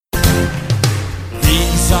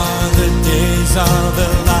the days of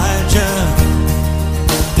Elijah,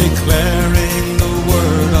 declaring the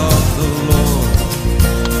word of the Lord.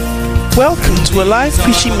 Welcome to a live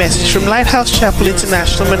preaching message from Lighthouse Chapel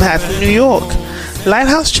International, Manhattan, New York.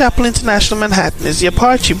 Lighthouse Chapel International Manhattan is the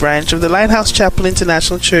Apache branch of the Lighthouse Chapel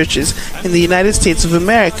International Churches in the United States of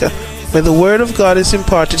America, where the Word of God is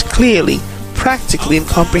imparted clearly, practically, and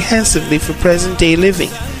comprehensively for present-day living.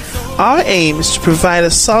 Our aim is to provide a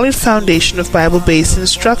solid foundation of Bible-based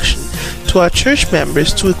instruction to our church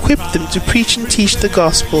members to equip them to preach and teach the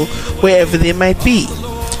gospel wherever they might be.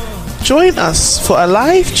 Join us for a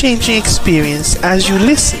life-changing experience as you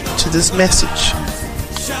listen to this message.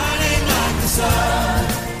 Shining like the sun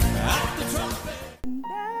at the trumpet. And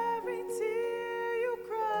every tear you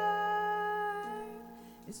cry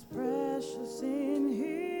is precious in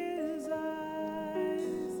His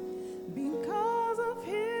eyes. Because of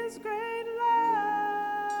His great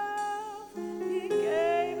love, He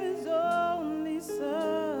gave His only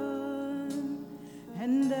Son,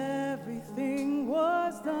 and everything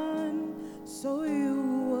was done so you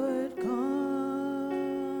would come.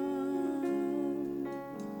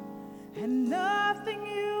 And nothing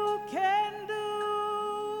you can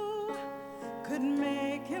do could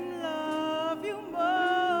make Him love you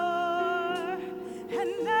more.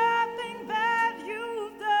 And nothing that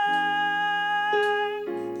you've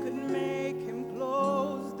done could make Him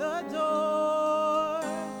close the door.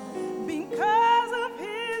 Because of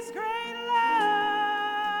His great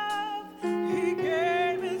love, He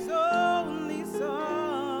gave His only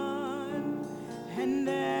Son, and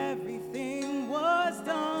everything was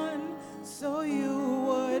done so you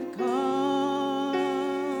would come.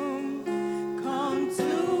 Come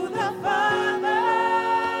to the Father,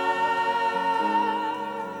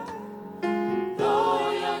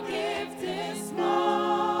 though your gift is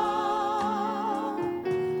small.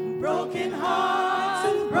 Broken hearts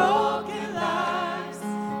and broken lives,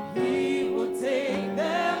 He will take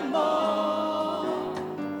them all.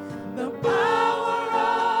 The power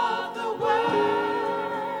of the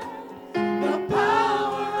Word, the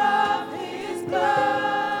power of His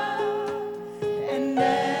blood, and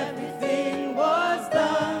everything was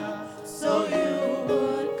done so you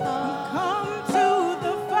would come. Come to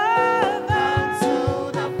the Father,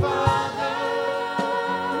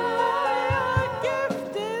 though your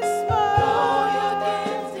gift is small.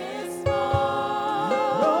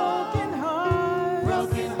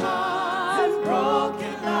 Broken hearts and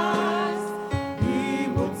broken lives, He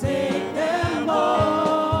will take them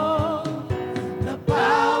all. The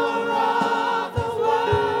power of the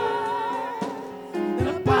Word,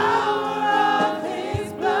 the power of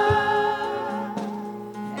His blood,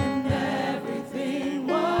 and everything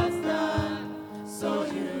was done so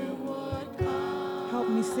you would come. Help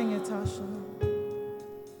me sing it, Tasha.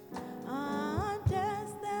 Antes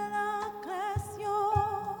de la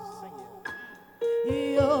creación,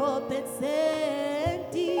 yo pensé en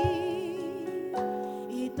ti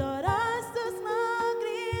y todas tus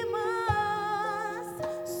lágrimas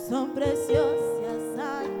son preciosas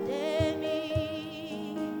ante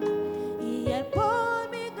mí. Y él por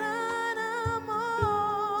mi gran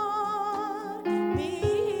amor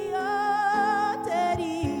mío te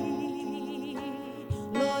di.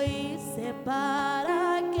 Lo hice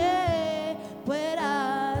para que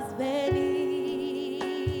puedas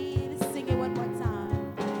venir. Sing it one more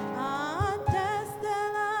time. Antes de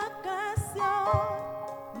la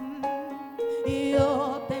creación,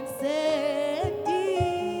 yo pensé en ti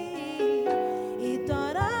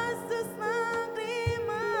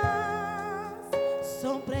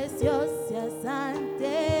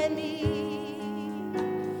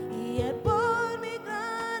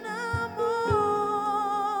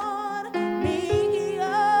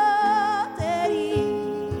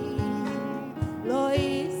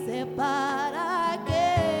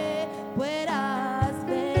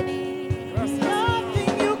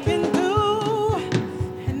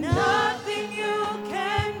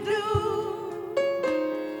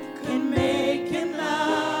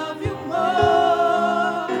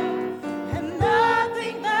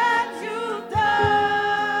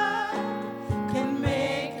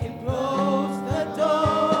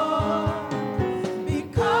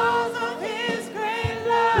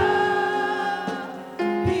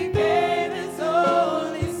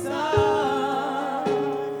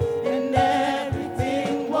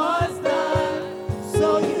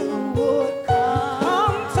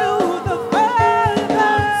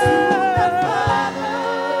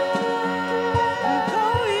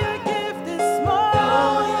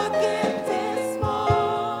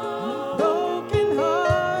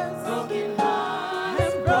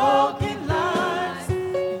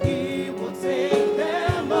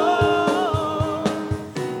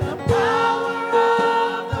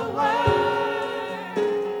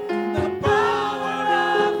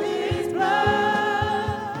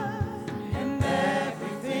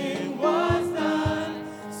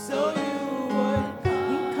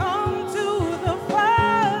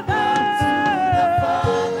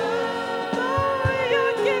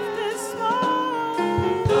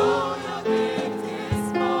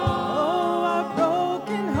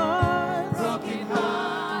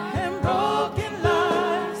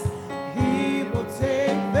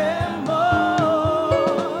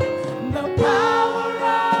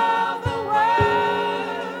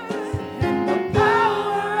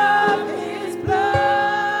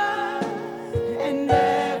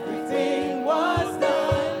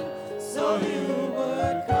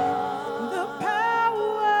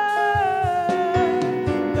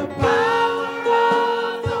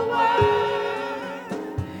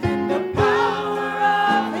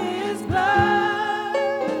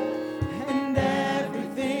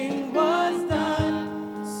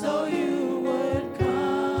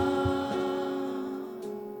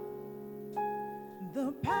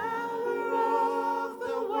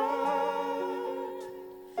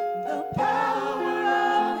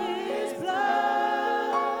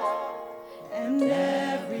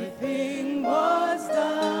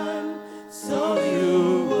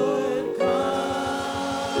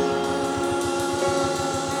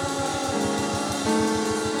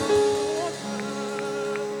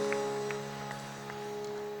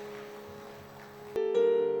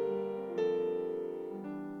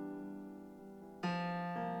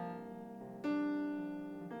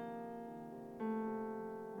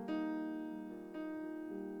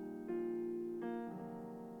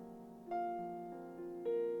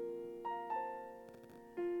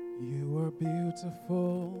are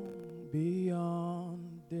beautiful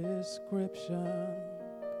beyond description.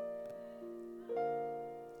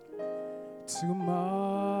 Too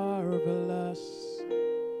marvelous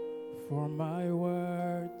for my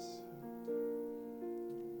words.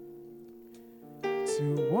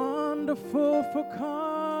 Too wonderful for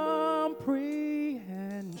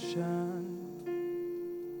comprehension.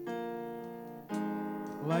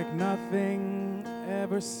 Like nothing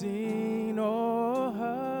ever seen or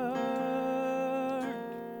heard.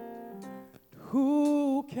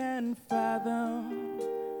 Who can fathom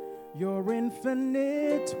your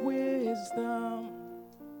infinite wisdom?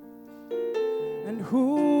 And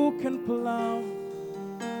who can plumb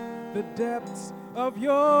the depths of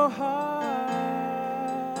your heart?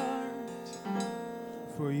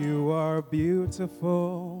 For you are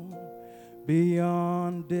beautiful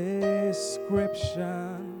beyond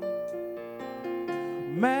description.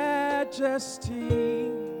 Majesty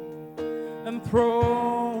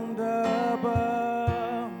enthroned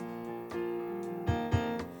above.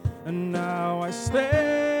 And now I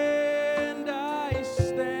stand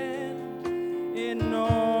in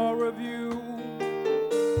awe of you.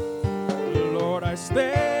 Lord, I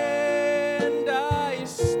stand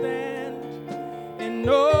in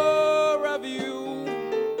awe of you.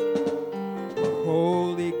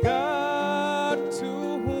 Holy God, to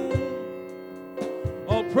whom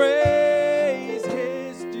all praise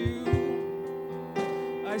is due,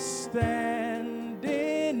 I stand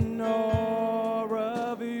in awe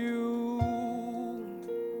of you.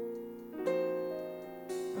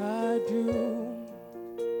 I do.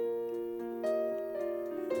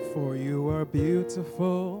 For you are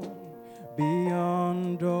beautiful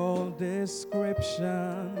beyond all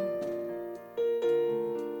description.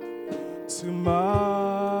 Too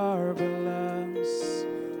marvelous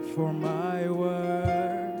for my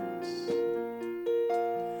words.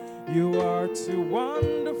 You are too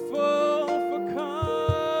wonderful for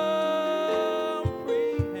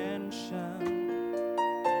comprehension.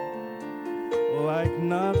 Like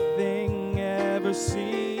nothing ever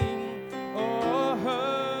seen or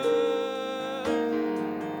heard.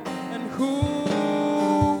 And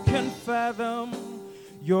who can fathom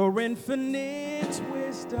your infinite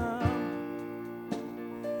wisdom?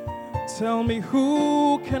 Tell me,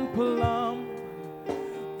 who can plumb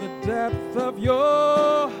the depth of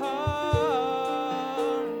your heart?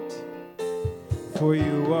 For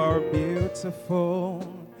you are beautiful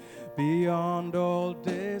beyond all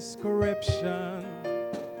description.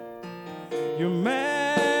 Your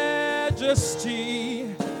majesty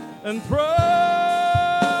enthroned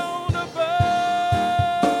above.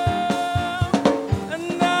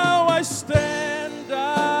 And now I stand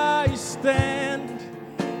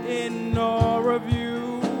in awe of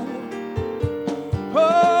you.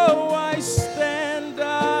 Oh, I stand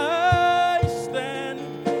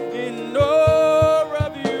in awe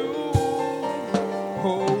of you.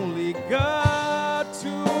 Holy God, to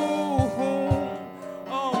whom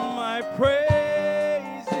all my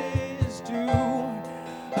praise is due,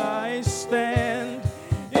 I stand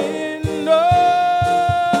in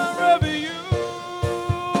awe of you.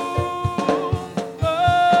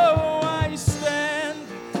 Oh, I stand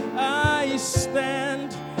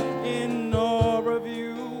in awe of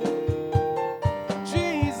you.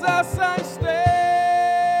 Jesus, I stand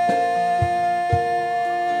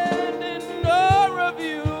in awe of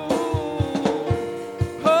you.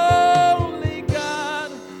 Holy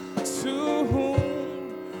God, to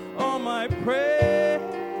whom all my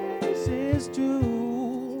praise is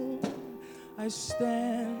due, I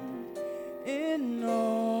stand in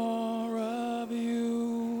awe of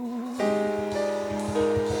you.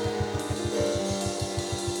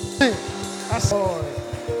 Lord.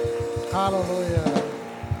 Hallelujah.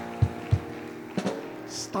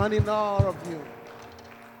 Stand in awe of you.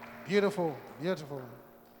 Beautiful, beautiful.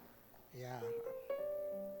 Yeah.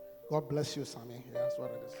 God bless you, Sammy. Yeah, that's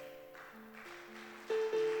what it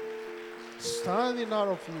is. Stand in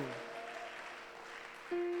awe of you.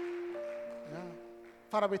 Yeah.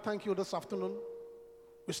 Father, we thank you this afternoon.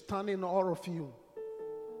 We stand in awe of you.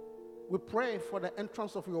 We pray for the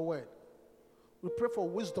entrance of your word. We pray for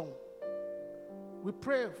wisdom. We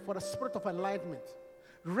pray for the spirit of enlightenment,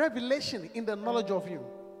 revelation in the knowledge of you.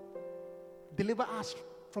 Deliver us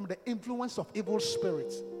from the influence of evil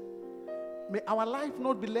spirits. May our life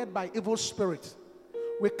not be led by evil spirits.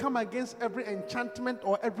 We come against every enchantment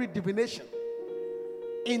or every divination.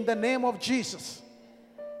 In the name of Jesus,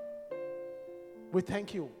 we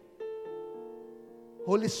thank you.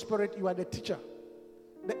 Holy Spirit, you are the teacher,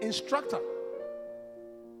 the instructor,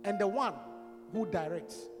 and the one who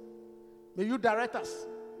directs. May you direct us.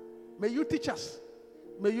 May you teach us.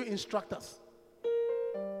 may you instruct us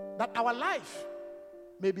that our life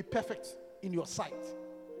may be perfect in your sight.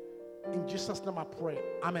 In Jesus' name I pray.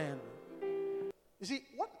 Amen. You see,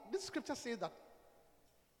 what this scripture says that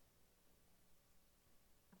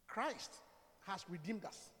Christ has redeemed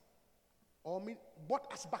us, or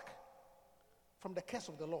bought us back from the curse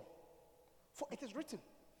of the law. For it is written,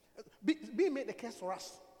 being made a curse for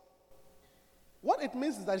us. What it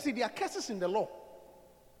means is that, you see, there are curses in the law.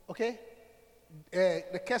 Okay?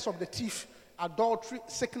 The curse of the thief, adultery,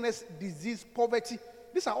 sickness, disease, poverty.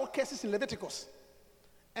 These are all curses in Leviticus.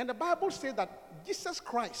 And the Bible says that Jesus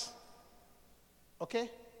Christ, okay,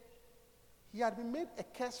 he had been made a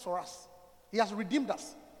curse for us. He has redeemed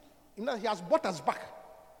us. He has bought us back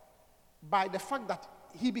by the fact that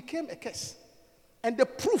he became a curse. And the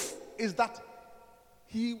proof is that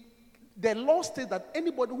the law states that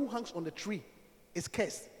anybody who hangs on the tree is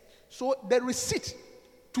cursed. So the receipt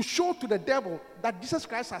to show to the devil that Jesus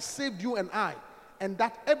Christ has saved you and I, and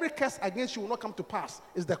that every curse against you will not come to pass,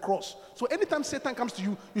 is the cross. So anytime Satan comes to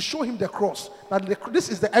you, you show him the cross. That this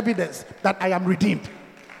is the evidence that I am redeemed.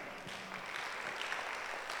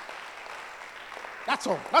 That's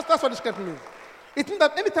all. That's what the scripture means. It means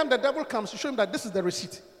that anytime the devil comes, you show him that this is the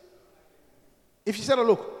receipt. If you said, oh,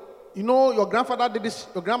 look, you know, your grandfather did this,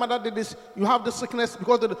 your grandmother did this, you have this sickness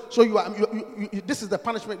because of so this is the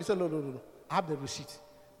punishment. You say, no. I have the receipt.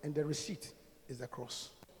 And the receipt is the cross.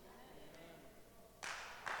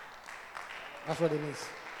 That's what it means.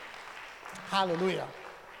 Hallelujah.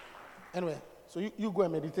 Anyway, so you go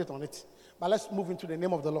and meditate on it. But let's move into the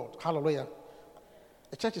name of the Lord. Hallelujah.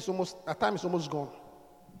 The church is our time is almost gone.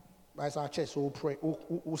 But it's our church, so we'll pray.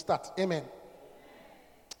 We'll start. Amen.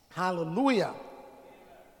 Hallelujah.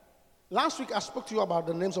 Last week I spoke to you about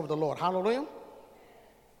the names of the Lord. Hallelujah.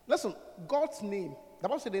 Listen, God's name, the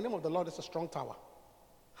Bible said the name of the Lord is a strong tower.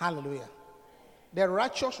 Hallelujah. The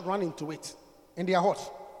righteous run into it. And they are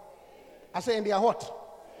what? I say, and they are what?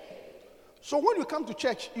 So when you come to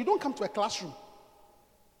church, you don't come to a classroom.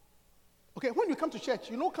 Okay, when you come to church,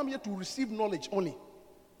 you don't come here to receive knowledge only.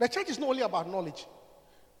 The church is not only about knowledge.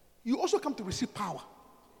 You also come to receive power.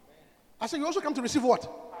 I say, you also come to receive what?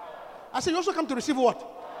 I say, you also come to receive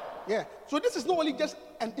what? Yeah. So this is not only just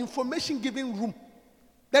an information giving room.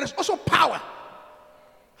 There is also power.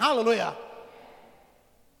 Hallelujah.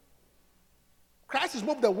 Christ is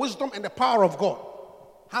both the wisdom and the power of God.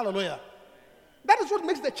 Hallelujah. That is what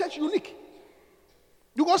makes the church unique.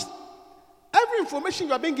 Because every information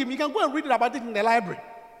you are being given, you can go and read about it in the library.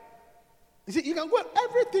 You see, you can go,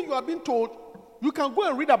 everything you are being told, you can go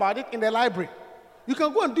and read about it in the library. You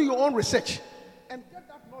can go and do your own research and get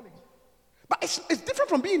that knowledge. But it's different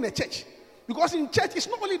from being in a church. Because in church, it's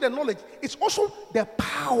not only the knowledge, it's also the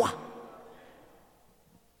power.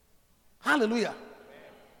 Hallelujah.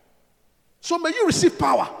 So may you receive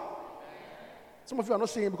power. Some of you are not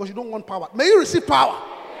saying it because you don't want power. May you receive power.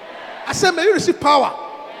 I said, may you receive power.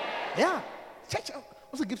 Yeah. Church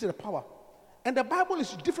also gives you the power. And the Bible is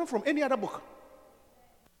different from any other book.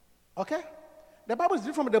 Okay? The Bible is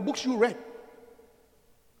different from the books you read.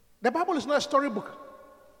 The Bible is not a storybook.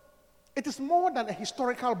 It is more than a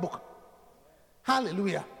historical book.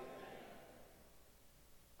 Hallelujah.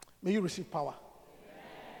 May you receive power.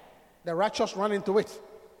 The righteous run into it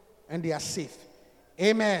and they are safe.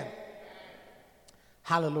 Amen.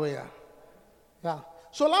 Hallelujah. Yeah.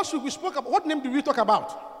 So last week we spoke about, what name did we talk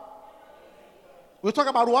about? We talk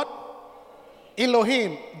about what?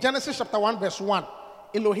 Elohim. Genesis chapter 1 verse 1.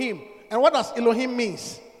 Elohim. And what does Elohim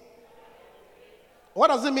means? What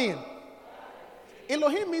does it mean?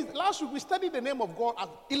 Elohim means, last week we studied the name of God as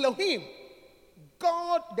Elohim.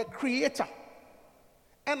 God the creator.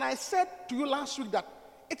 And I said to you last week that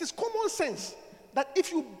it is common sense that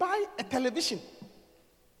if you buy a television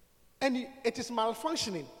and it is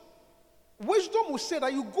malfunctioning, wisdom will say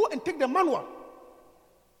that you go and take the manual.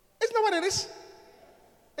 Isn't that what it is?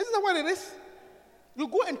 Isn't that what it is? You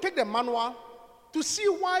go and take the manual to see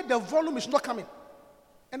why the volume is not coming.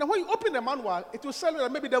 And then when you open the manual, it will tell you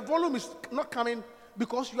that maybe the volume is not coming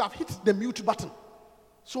because you have hit the mute button.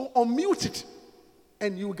 So unmute it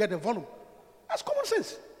and you will get the volume. That's common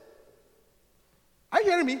sense. Are you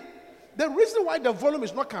hearing me? The reason why the volume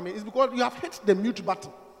is not coming is because you have hit the mute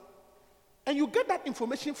button. And you get that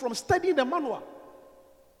information from studying the manual.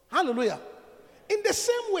 Hallelujah. In the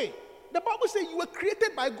same way, the Bible says you were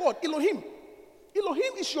created by God, Elohim.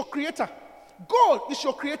 Elohim is your creator. God is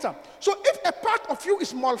your creator. So if a part of you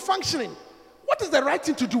is malfunctioning, what is the right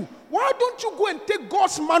thing to do? Why don't you go and take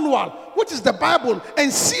God's manual, which is the Bible,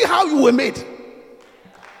 and see how you were made?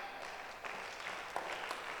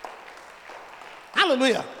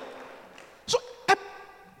 Hallelujah. So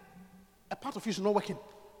a part of you is not working.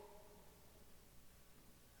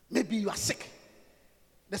 Maybe you are sick.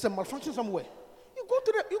 There's a malfunction somewhere. You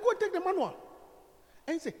go take the manual.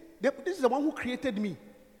 And you say, this is the one who created me.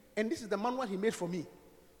 And this is the manual he made for me.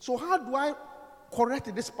 So how do I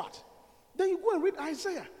correct this part? Then you go and read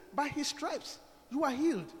Isaiah. By his stripes, you are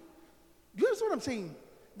healed. Do you understand what I'm saying?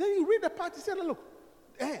 Then you read the part, he said, look,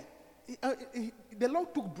 the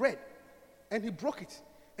Lord took bread and he broke it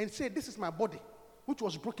and said, this is my body, which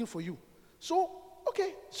was broken for you. So,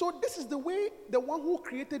 okay, so this is the way the one who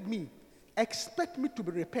created me expect me to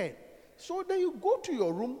be repaired. So then you go to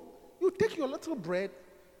your room, you take your little bread,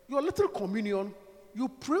 your little communion, you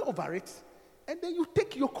pray over it, and then you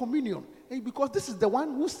take your communion. And because this is the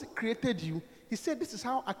one who created you, he said, this is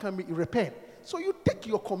how I can be repaired. So you take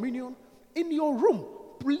your communion in your room,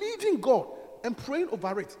 believing God and praying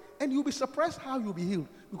over it. And you'll be surprised how you'll be healed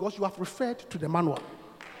because you have referred to the manual.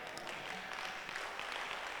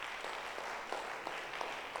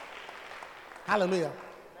 Hallelujah.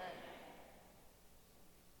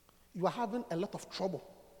 You are having a lot of trouble.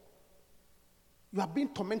 You are being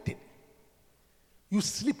tormented. You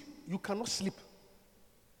sleep. You cannot sleep.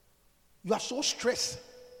 You are so stressed.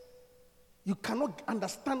 You cannot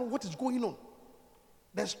understand what is going on.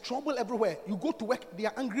 There's trouble everywhere. You go to work, they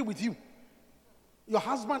are angry with you. Your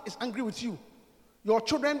husband is angry with you. Your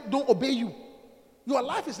children don't obey you. Your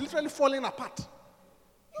life is literally falling apart.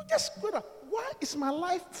 You just wonder, why is my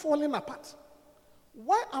life falling apart?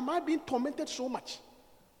 Why am I being tormented so much?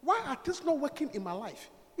 Why are things not working in my life?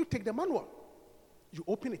 You take the manual, you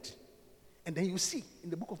open it, and then you see in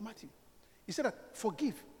the book of Matthew, he said that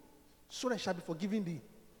forgive, so that shall be forgiven thee.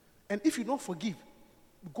 And if you don't forgive,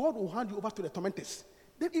 God will hand you over to the tormentors.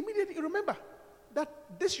 Then immediately you remember that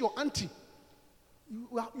this your auntie,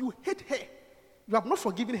 you hate her. You have not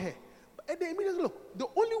forgiven her. And then immediately look, the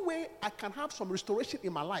only way I can have some restoration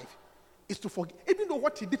in my life is to forgive. Even though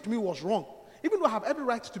what he did to me was wrong, even though I have every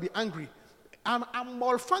right to be angry, I'm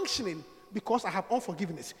malfunctioning because I have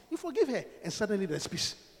unforgiveness. You forgive her, and suddenly there's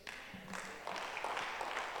peace.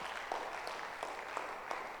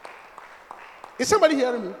 Is somebody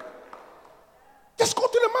hearing me? Just go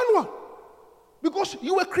to the manual. Because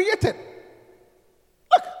you were created.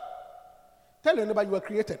 Look. Tell your neighbor you were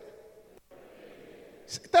created.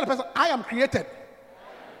 Tell the person, I am created.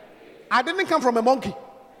 I didn't come from a monkey.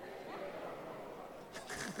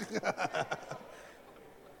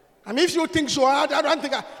 I mean, if you think so, I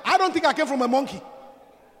don't think I came from a monkey.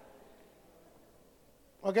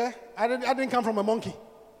 Okay? I didn't come from a monkey.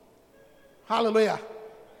 Hallelujah.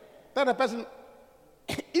 Tell the person,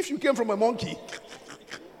 if you came from a monkey,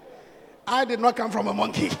 I did not come from a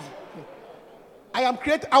monkey. I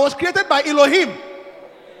was created by Elohim.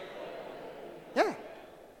 Yeah.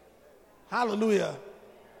 Hallelujah.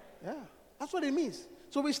 Yeah. That's what it means.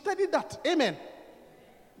 So we studied that. Amen.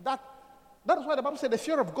 That is why the Bible said the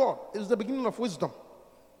fear of God is the beginning of wisdom.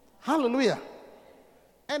 Hallelujah.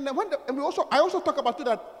 And I also talk about it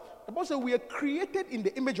that the Bible said we are created in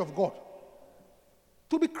the image of God.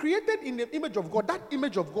 To be created in the image of God, that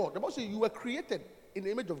image of God, the Bible says you were created in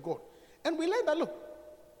the image of God. And we learned that, look,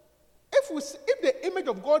 if the image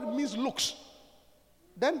of God means looks,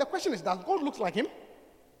 then the question is, does God look like him?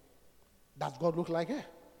 Does God look like her?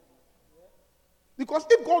 Because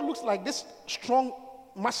if God looks like this strong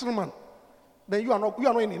muscle man, then you are not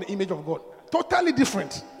in the image of God. Totally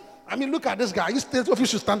different. I mean, look at this guy. You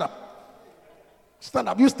should stand up. Stand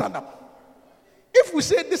up. You stand up. If we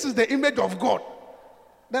say this is the image of God,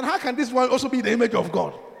 then how can this one also be the image of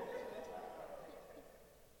God?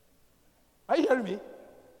 Are you hearing me?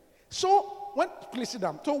 So, please sit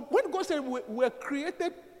down. So, when God said we're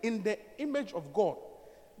created in the image of God,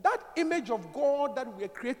 that image of God that we're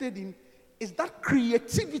created in is that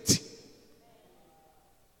creativity.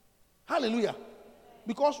 Hallelujah.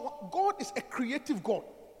 Because God is a creative God.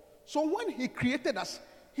 So, when he created us,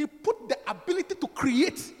 he put the ability to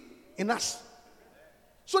create in us.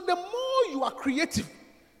 So, the more you are creative,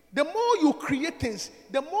 the more you create things,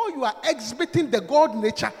 the more you are exhibiting the God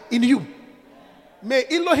nature in you. May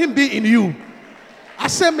Elohim be in you. I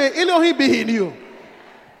say, may Elohim be in you.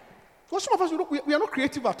 Because some of us, we are not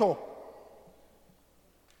creative at all.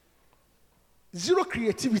 Zero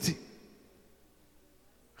creativity.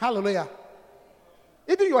 Hallelujah.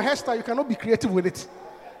 Even your hairstyle, you cannot be creative with it.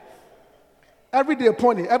 Every day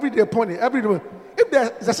pony, every day pony, every day. If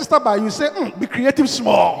there's a sister by you, say, be creative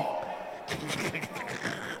small.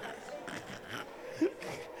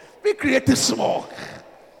 Be creative small.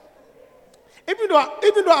 Even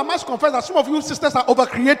though I must confess that some of you sisters are over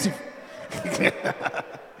creative.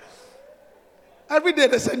 Every day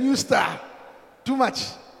there's a new star. Too much.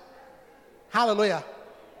 Hallelujah.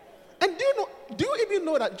 And do you even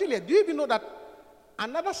know that, Julia, do you even know that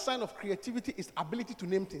another sign of creativity is ability to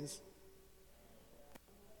name things?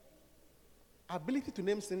 Ability to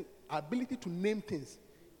name things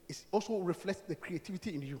is also reflects the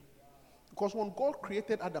creativity in you. Because when God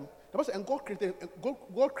created Adam, and God created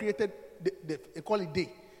they call it day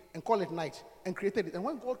and call it night and created it. And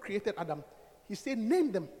when God created Adam, he said,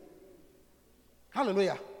 name them.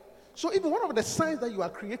 Hallelujah. So even one of the signs that you are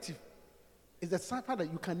creative is the fact that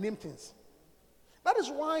you can name things. That is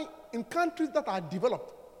why in countries that are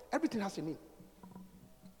developed, everything has a name.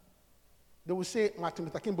 They will say Martin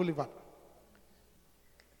Luther King Boulevard.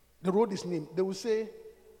 The road is named. They will say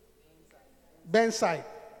Burnside.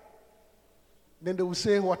 Then they will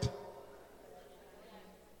say what?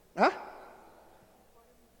 Huh?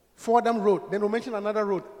 Fordham Road. Then they'll mention another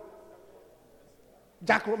road.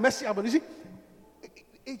 Jack Road, Mercy Avenue. You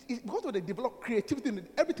see, because of the developed creativity,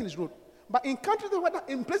 everything is road. But in countries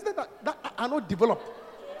in places that are not developed,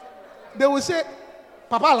 they will say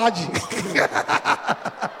Papa Alhaji.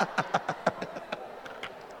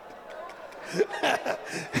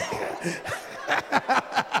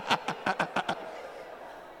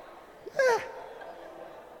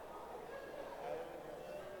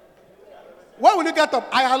 Where will you get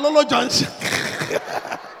up? Ayalolo Junction.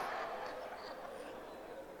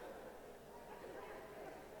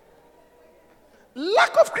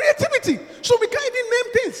 Lack of creativity. So we can't even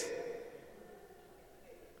name things.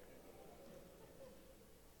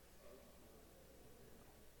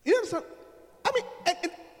 You understand? I mean,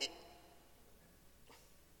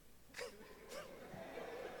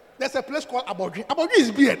 there's a place called Abodri. Abodri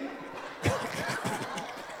is beard.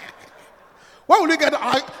 Where will you get?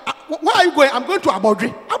 Where are you going? I'm going to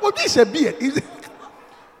Abodri. Abodri is a beard.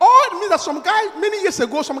 Oh, it means that some guy many years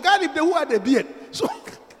ago, some guy lived there who had a beard. So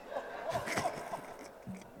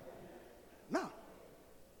now,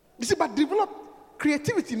 you see, but develop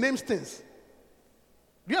creativity names things.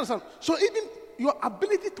 Do you understand? So even your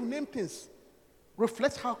ability to name things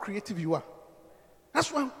reflects how creative you are. That's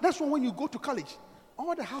why when you go to college,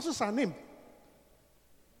 all the houses are named.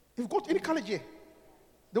 If you go to any college here,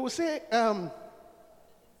 they will say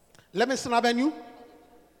Levinson Avenue,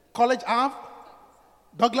 College Ave,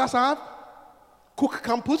 Douglas Ave, Cook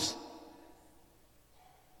Campus,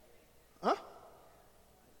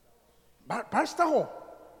 Barrister Hall.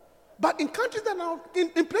 But in countries that are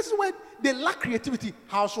in places where they lack creativity,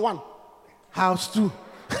 House 1, House 2.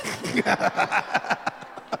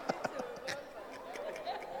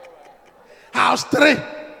 House 3.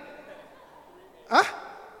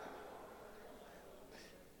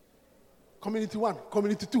 Community 1,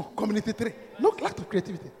 Community 2, Community 3. No lack of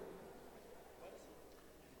creativity.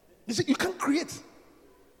 You see, you can't create.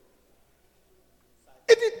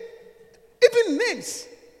 Even names.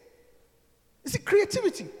 You see,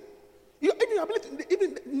 creativity. Even your ability to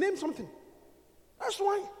even name something. That's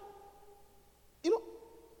why,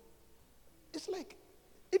 it's like,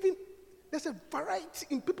 even there's a variety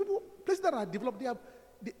in people, places that are developed,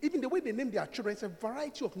 even the way they name their children, it's a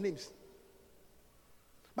variety of names.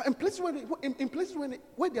 But in places where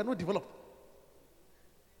they are not developed,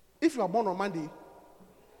 if you are born on Monday,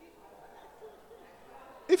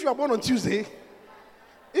 if you are born on Tuesday,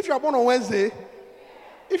 if you are born on Wednesday,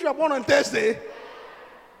 if you are born on Thursday,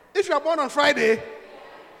 if you are born on Friday,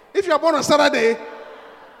 if you are born on Saturday,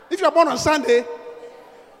 if you are born on Sunday,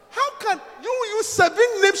 how can you use 7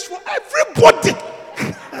 names for everybody?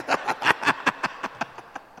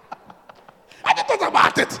 Have you thought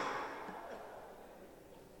about it?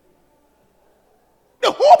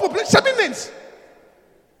 The whole population, 7 names.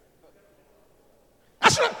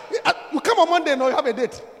 You come on Monday, no, you have a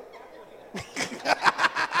date.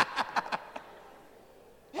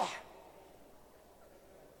 Yeah.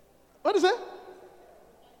 What is it?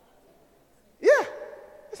 Yeah.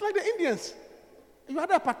 It's like the Indians. You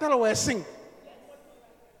had a Patella where sing.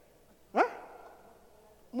 Huh?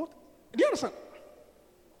 Do you understand?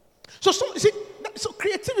 So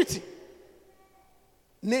creativity,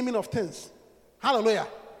 naming of things. Hallelujah.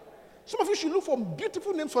 Some of you should look for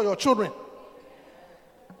beautiful names for your children.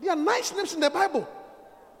 There are nice names in the Bible.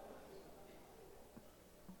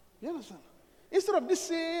 You understand? Instead of this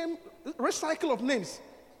same recycle of names.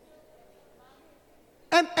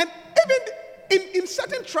 And even in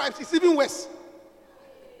certain tribes, it's even worse.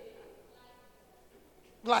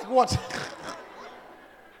 Like what?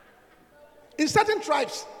 In certain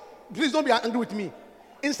tribes, please don't be angry with me.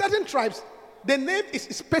 In certain tribes, the name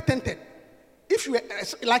is patented. If you are,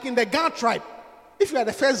 like in the Ga tribe, if you are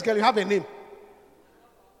the first girl, you have a name.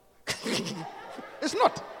 It's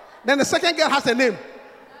not. Then the second girl has a name.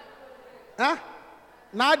 Huh?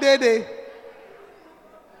 Now they.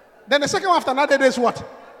 Then the second one after another day is what?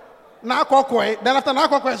 Na kokwe. Then after na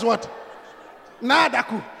kokwe is what? Na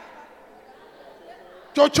daku.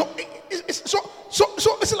 So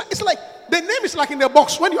it's like the name is like in the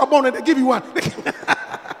box. When you are born, they give you one.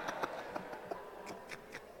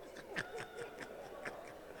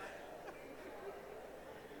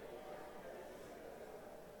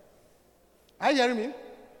 Are you hearing me?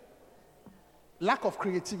 Lack of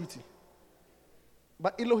creativity.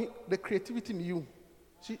 But Elohim, the creativity in you,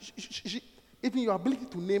 even your ability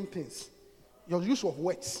to name things, your use of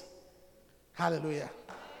words. Hallelujah.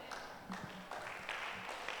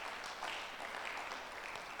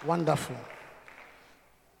 Wonderful.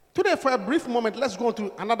 Today, for a brief moment, let's go on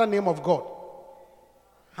to another name of God.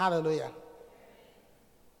 Hallelujah.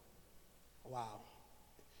 Wow.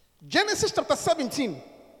 Genesis chapter 17,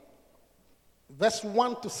 verse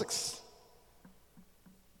 1 to 6.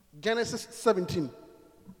 Genesis 17.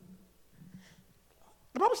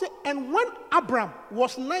 The Bible says, and when Abram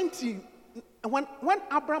was 90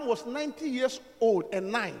 years old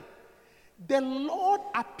and 9, the Lord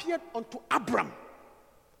appeared unto Abram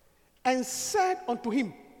and said unto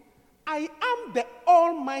him, I am the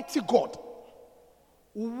Almighty God.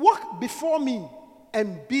 Walk before me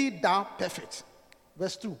and be thou perfect.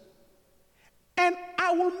 Verse 2. And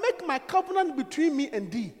I will make my covenant between me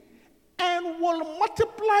and thee, and will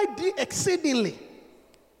multiply thee exceedingly.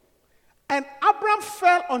 And Abram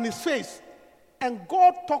fell on his face, and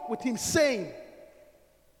God talked with him, saying,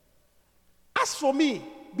 As for me,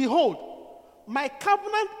 behold, my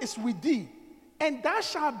covenant is with thee, and thou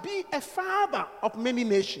shalt be a father of many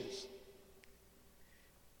nations.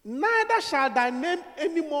 Neither shall thy name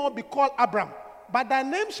any more be called Abram, but thy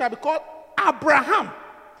name shall be called Abraham,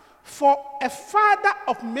 for a father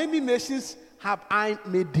of many nations have I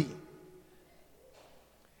made thee.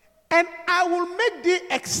 And I will make thee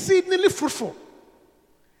exceedingly fruitful,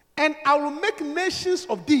 and I will make nations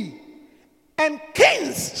of thee, and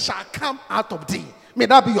kings shall come out of thee. May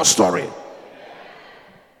that be your story.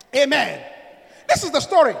 Amen. This is the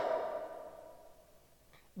story.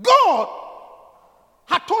 God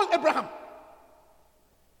had told Abraham,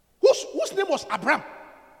 whose name was Abram,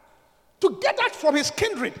 to get out from his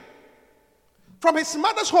kindred, from his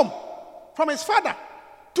mother's home, from his father,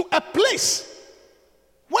 to a place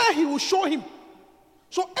where he will show him.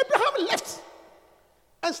 So Abraham left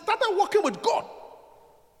and started walking with God,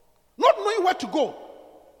 not knowing where to go.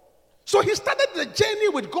 So he started the journey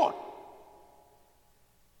with God.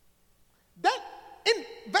 Then in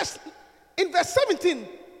verse 17,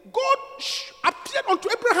 God appeared unto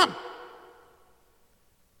Abraham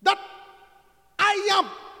that I am.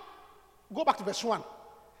 Go back to verse 1.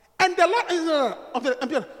 And the Lord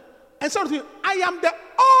and said to him, I am the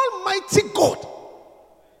Almighty God.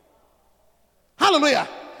 Hallelujah.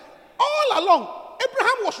 All along,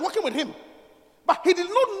 Abraham was working with him, but he did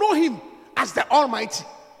not know him as the Almighty.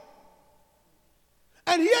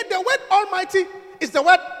 And here the word Almighty is the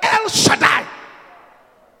word El Shaddai.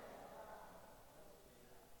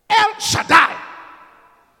 El Shaddai.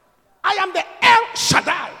 I am the El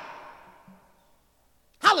Shaddai.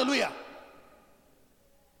 Hallelujah.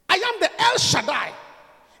 I am the El Shaddai.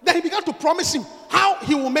 Then he began to promise him how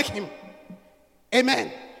he will make him.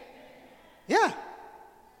 Amen. Yeah.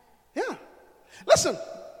 Yeah. Listen.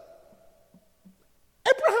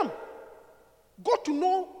 Abraham got to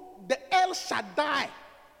know the El Shaddai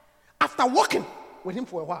after walking with him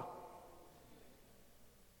for a while.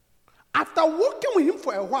 After walking with him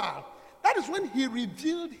for a while, that is when he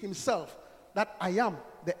revealed himself that I am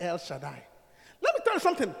the El Shaddai. Let me tell you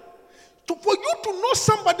something. For you to know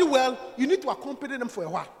somebody well, you need to accompany them for a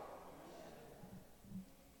while.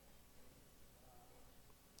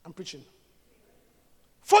 I'm preaching.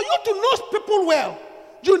 For you to know people well,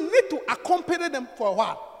 you need to accompany them for a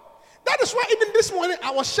while. That is why even this morning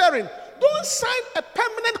I was sharing, don't sign a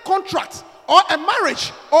permanent contract or a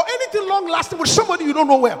marriage or anything long-lasting with somebody you don't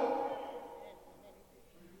know well.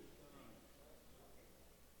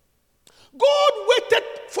 God waited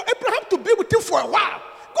for Abraham to be with him for a while.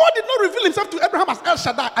 God did not reveal himself to Abraham as El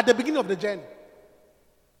Shaddai at the beginning of the journey.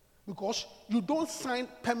 Because you don't sign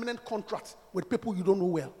permanent contracts with people you don't know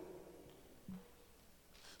well.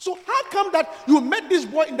 So how come that you met this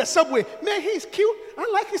boy in the subway? Man, he's cute. I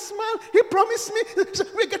like his smile. He promised me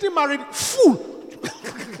we're getting married. Fool.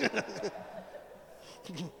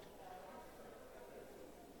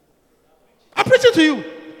 I'm preaching to you.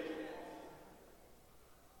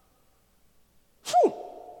 Fool.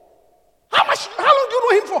 How long do you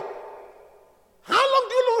know him for? How long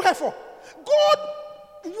do you know her for? God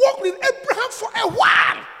walked with Abraham for a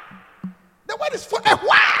while. The word is for a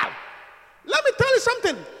while. Let me tell you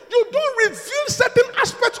something. You don't reveal certain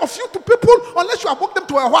aspects of you to people unless you have worked them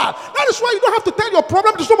to a while. That is why you don't have to tell your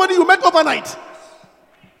problem to somebody you met overnight.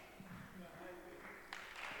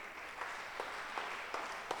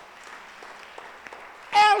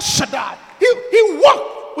 El Shaddai. He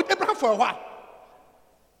walked with Abraham for a while.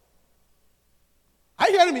 Are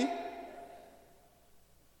you hearing me?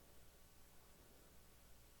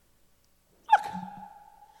 Look,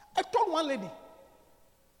 I told one lady,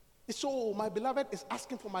 so my beloved is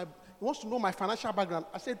asking for he wants to know my financial background.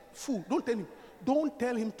 I said, fool, don't tell him. Don't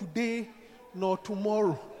tell him today nor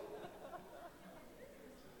tomorrow.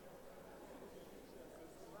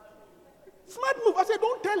 Smart move. I said,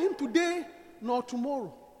 don't tell him today nor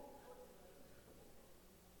tomorrow.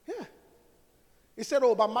 Yeah. He said,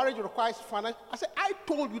 oh, but marriage requires financial. I said, I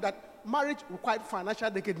told you that marriage requires financial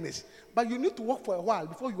nakedness. But you need to work for a while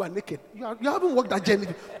before you are naked. You haven't worked that journey.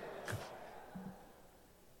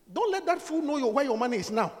 Don't let that fool know where your money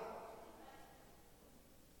is now.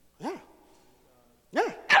 Yeah.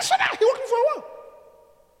 Yeah. El Shaddai, he working for a while.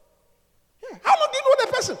 Yeah. How long do you know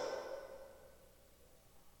the person?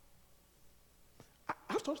 I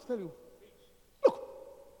have to tell you. Look,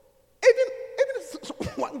 even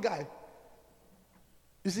one guy,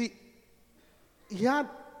 you see, he had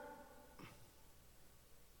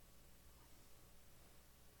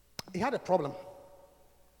a problem.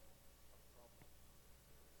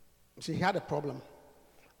 See, he had a problem.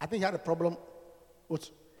 I think he had a problem with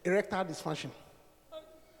erectile dysfunction.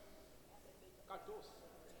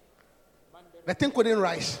 The thing couldn't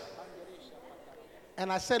rise.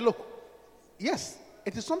 And I said, look, yes,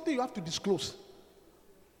 it is something you have to disclose.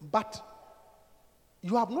 But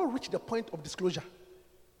you have not reached the point of disclosure.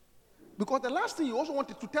 Because the last thing you also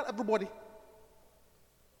wanted to tell everybody,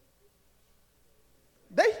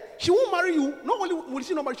 she won't marry you. Not only will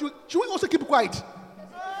she not marry you, she will also keep quiet.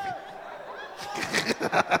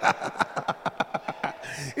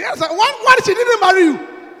 Yes, one, she didn't marry you,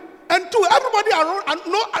 and two, everybody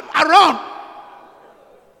around.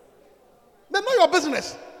 They know your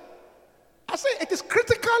business. I say it is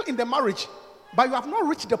critical in the marriage, but you have not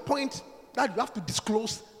reached the point that you have to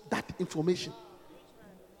disclose that information.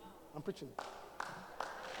 I'm preaching.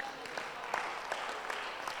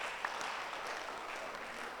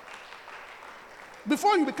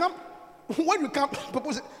 Before you become. When you come,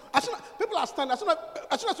 people say, people are standing. As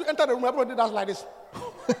soon as you enter the room, everybody does like this.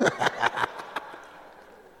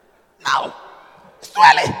 Now, it's too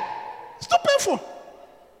early. It's too painful.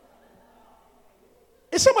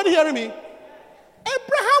 Is somebody hearing me?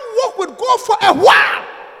 Abraham walked with God for a while.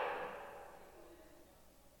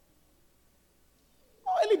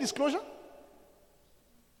 No early disclosure.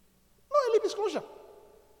 No early disclosure.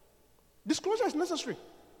 Disclosure is necessary.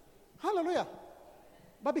 Hallelujah.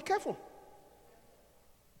 But be careful.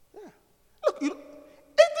 Yeah. Look, even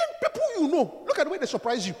people you know, look at the way they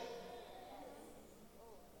surprise you.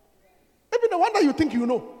 Even the one that you think you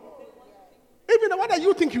know. Even the one that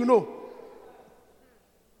you think you know.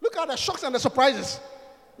 Look at the shocks and the surprises.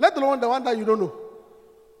 Let alone the one that you don't know.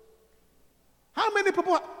 How many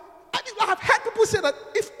people, I have heard people say that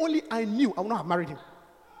if only I knew, I would not have married him.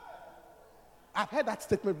 I've heard that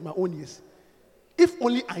statement with my own ears. If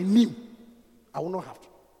only I knew, I would not have.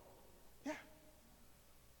 Yeah.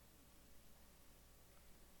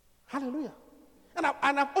 Hallelujah. And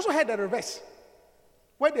I've also heard the reverse.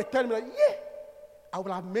 Where they tell me that, yeah, I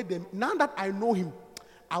would have made them, now that I know him,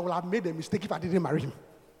 I would have made a mistake if I didn't marry him.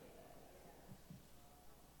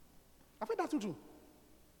 I've heard that too.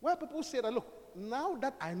 Where people say that, look, now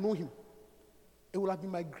that I know him, it would have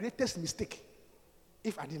been my greatest mistake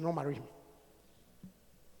if I did not marry him.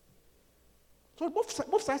 So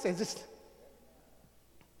both sides exist.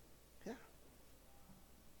 Yeah.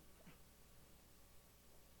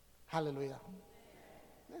 Hallelujah.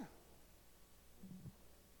 Yeah.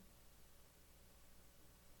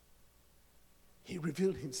 He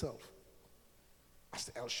revealed himself as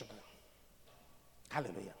the El Shaddai.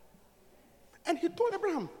 Hallelujah. And he told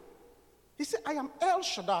Abraham, he said, I am El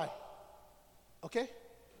Shaddai. Okay?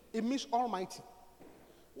 It means Almighty.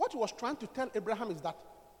 What he was trying to tell Abraham is that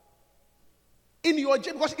in your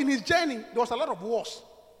journey, because in his journey, there was a lot of wars.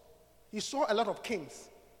 He saw a lot of kings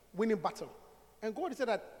winning battle. And God said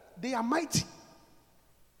that they are mighty.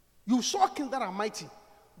 You saw kings that are mighty.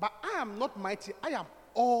 But I am not mighty. I am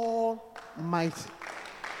almighty.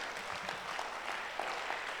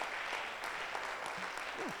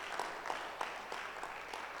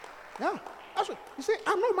 Yeah. That's what you say.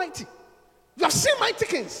 I'm not mighty. You have seen mighty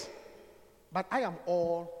kings. But I am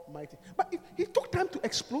almighty. But he took time to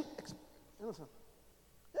explore. You understand?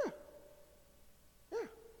 Yeah. Yeah.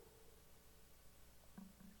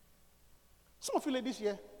 Some of you ladies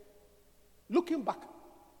here, looking back,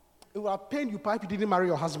 it would have pained you if you didn't marry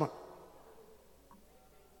your husband.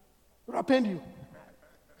 It would have pained you.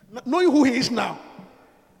 Knowing who he is now.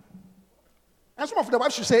 And some of the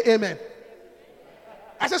wives should say amen.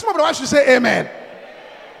 I said some of the wives should say amen.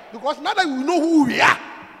 Because now that we know who we are.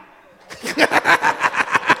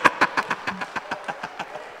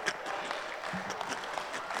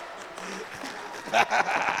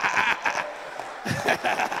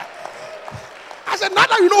 I said now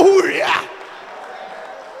that you know who we are.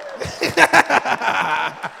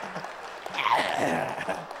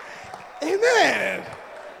 Amen.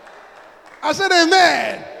 I said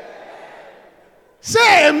amen.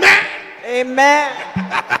 Say amen. Amen.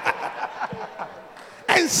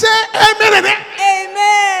 And say amen. Amen.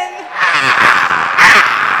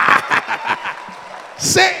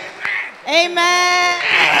 Say Amen.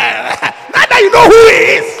 now that you know who he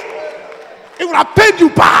is, it would have paid you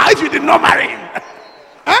back if you did not marry him.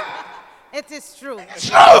 Huh? It is true. It's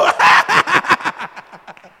true.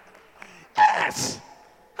 Yes.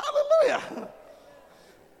 Hallelujah.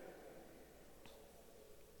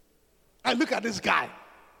 I look at this guy.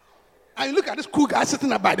 I look at this cool guy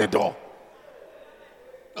sitting up by the door.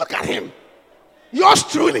 Look at him. Yours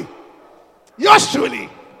truly. Yours truly.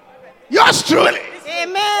 Yours truly.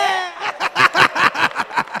 Amen.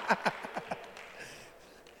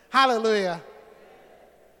 Hallelujah.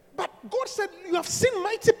 But God said, you have seen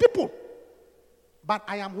mighty people. But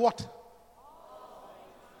I am what?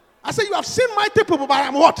 I said, you have seen mighty people, but I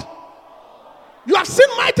am what? You have seen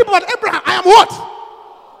mighty people, but Abraham, I am what?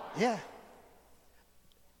 Yeah.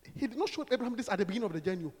 He did not show Abraham this at the beginning of the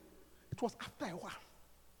journey. It was after a while.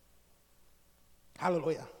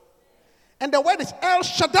 Hallelujah. And the word is El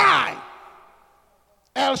Shaddai.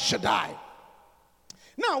 El Shaddai.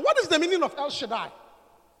 Now, what is the meaning of El Shaddai?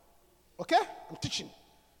 Okay? I'm teaching.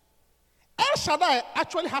 El Shaddai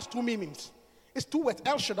actually has two meanings. It's two words,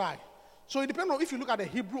 El Shaddai. So it depends on if you look at the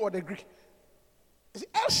Hebrew or the Greek. It's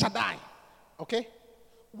El Shaddai. Okay?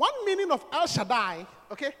 One meaning of El Shaddai,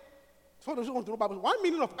 okay? For those who want to know Bible, one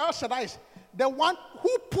meaning of El Shaddai is the one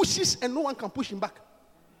who pushes and no one can push him back.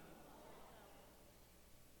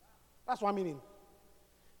 That's one meaning.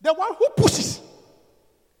 The one who pushes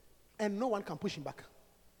and no one can push him back.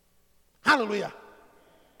 Hallelujah.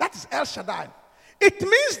 That is El Shaddai. It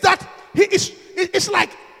means that it's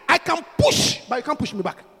like I can push, but you can't push me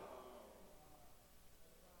back.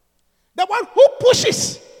 The one who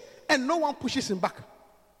pushes and no one pushes him back.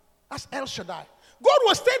 That's El Shaddai. God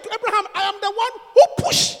was saying to Abraham, I am the one who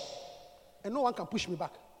pushes and no one can push me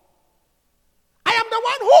back. I am the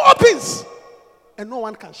one who opens and no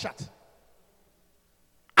one can shut.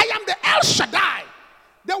 I am the El Shaddai,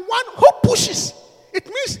 the one who pushes. It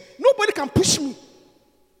means nobody can push me.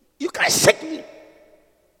 You can't shake me.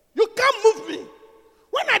 You can't move me.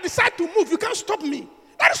 When I decide to move, you can't stop me.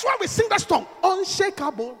 That is why we sing that song.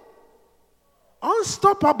 Unshakable,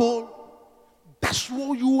 unstoppable. That's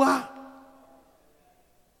who you are.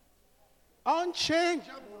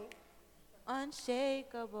 Unchangeable,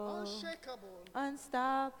 Unshakable, unshakable.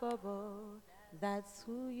 unstoppable. That's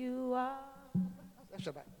who you are. El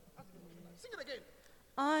Shaddai. Sing it again.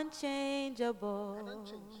 Unchangeable,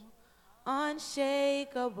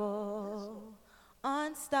 unshakable,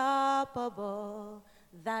 unstoppable.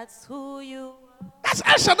 That's who you are. That's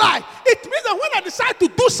El Shaddai. It means that when I decide to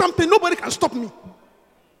do something, nobody can stop me.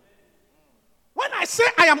 When I say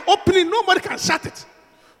I am opening, nobody can shut it.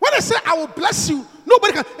 When I say I will bless you,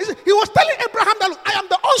 nobody can. He was telling Abraham that, look, I am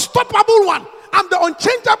the unstoppable one. I'm the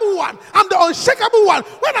unchangeable one. I'm the unshakable one.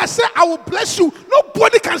 When I say I will bless you,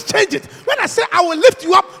 nobody can change it. When I say I will lift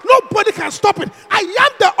you up, nobody can stop it. I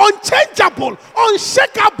am the unchangeable,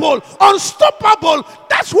 unshakable, unstoppable.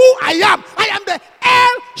 That's who I am. I am the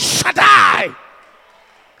El Shaddai.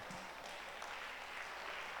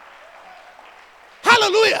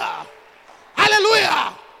 Hallelujah.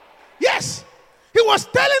 Hallelujah. Yes. He was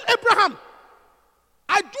telling Abraham,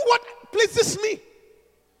 I do what pleases me.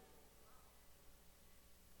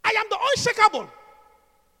 I am the unshakable,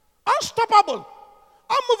 unstoppable,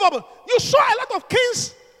 unmovable. You saw a lot of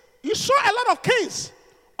kings. You saw a lot of kings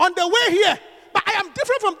on the way here. But I am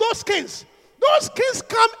different from those kings. Those kings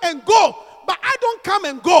come and go. But I don't come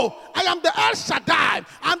and go. I am the El Shaddai.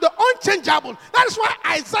 I'm the unchangeable. That is why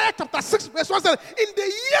Isaiah chapter 6 verse 1 said, in the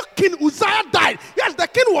year King Uzziah died, yes, the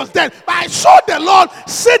king was dead, but I saw the Lord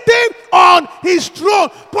sitting on his throne.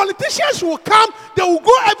 Politicians will come, they will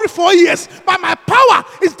go every 4 years, but my power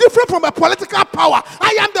is different from a political power.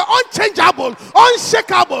 I am the unchangeable,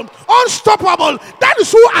 unshakable, unstoppable. That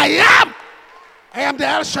is who I am. I am the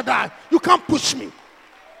El Shaddai. You can't push me.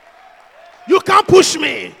 You can't push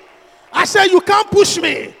me. I said, you can't push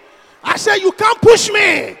me. I said, you can't push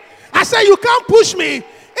me. I said, you can't push me.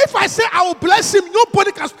 If I say I will bless him,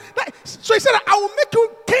 nobody can. So he said, I will make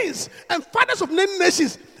you kings and fathers of many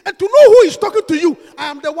nations. And to know who is talking to you, I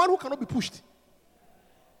am the one who cannot be pushed.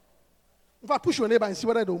 If I push your neighbor and see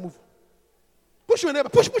whether they will move. Push your neighbor.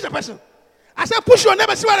 Push the person. I said, push your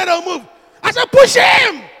neighbor, see whether they will move. I said, push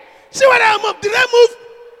him. See whether they will move. Did they move?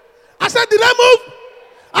 I said, did they move?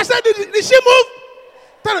 I said, did she move?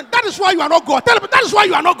 Tell them, that is why you are not God. Tell them, that is why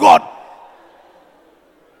you are not God.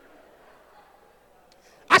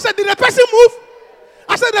 I said, did the person move?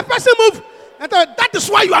 I said, the person move. And tell them, that is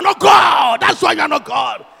why you are not God. That's why you are not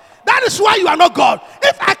God. That is why you are not God.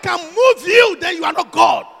 If I can move you, then you are not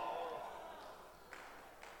God.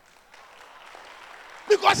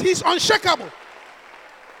 Because he's unshakable,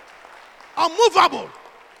 unmovable,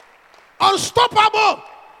 unstoppable.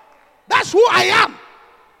 That's who I am.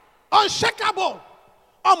 Unshakable,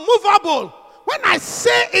 unmovable. When I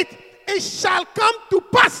say it, it shall come to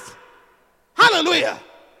pass. Hallelujah.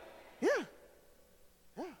 Yeah.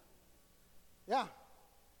 Yeah. Yeah.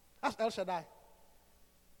 That's El Shaddai.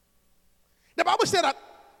 The Bible said that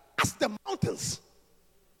as the mountains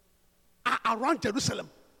are around Jerusalem,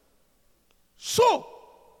 so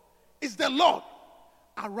is the Lord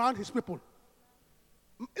around his people.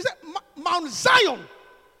 Is it Mount Zion,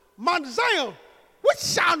 which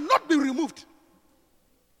shall not be removed.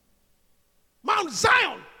 Mount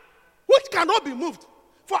Zion, which cannot be moved.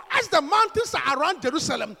 For as the mountains are around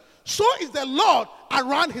Jerusalem, so is the Lord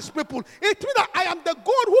around his people. It means that I am the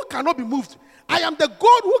God who cannot be moved. I am the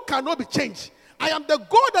God who cannot be changed. I am the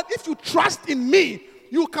God that if you trust in me,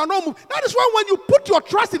 you cannot move. That is why when you put your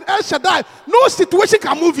trust in El Shaddai, no situation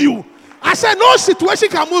can move you. I said no situation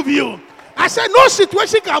can move you. I said no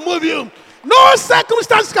situation can move you. No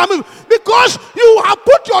circumstance can move. Because you have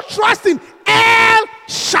put your trust in El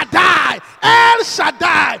Shaddai. El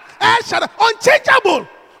Shaddai. El Shaddai. Unchangeable.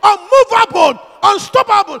 Unmovable.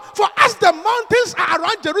 Unstoppable. For as the mountains are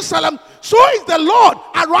around Jerusalem, so is the Lord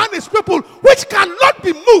around his people, which cannot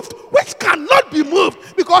be moved. Which cannot be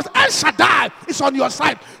moved. Because El Shaddai is on your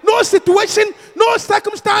side. No situation, no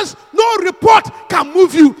circumstance, no report can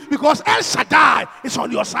move you. Because El Shaddai is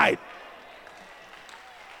on your side.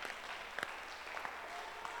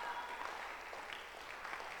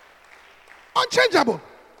 Unchangeable.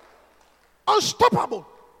 Unstoppable.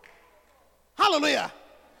 Hallelujah.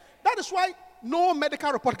 That is why no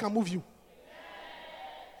medical report can move you.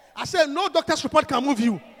 I said no doctor's report can move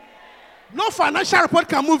you. No financial report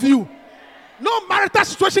can move you. No marital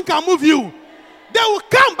situation can move you. They will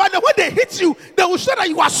come, but when they hit you, they will show that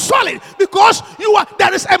you are solid because you are.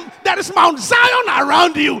 There is Mount Zion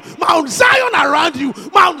around you. Mount Zion around you.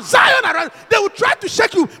 Mount Zion around. They will try to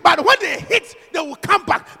shake you, but when they hit, they will come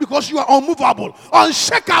back because you are unmovable,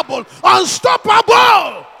 unshakable,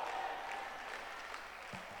 unstoppable.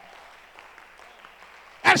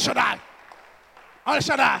 El Shaddai. El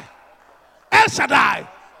Shaddai. El Shaddai.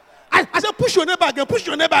 I said, push your neighbor again. Push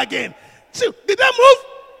your neighbor again. See, did they move?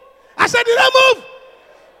 I said, did they move?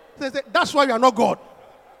 They said, that's why you are not God.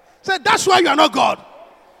 I said, that's why you are not God.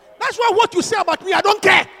 That's why what you say about me, I don't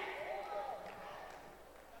care.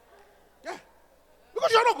 Yeah.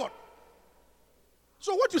 Because you are not God.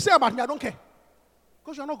 So what you say about me, I don't care.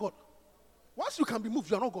 Because you are not God. Once you can be moved,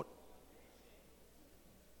 you are not God.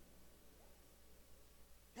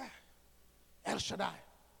 Yeah. El Shaddai.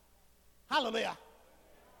 Hallelujah.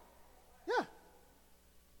 Yeah.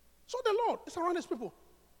 So the Lord is around his people.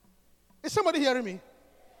 Is somebody hearing me?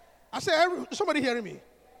 I say, is somebody hearing me?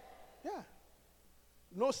 Yeah.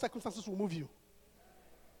 No circumstances will move you.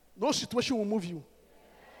 No situation will move you.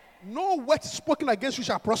 No word spoken against you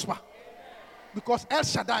shall prosper. Because El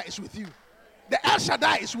Shaddai is with you. The El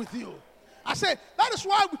Shaddai is with you. I said, that is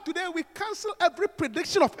why today we cancel every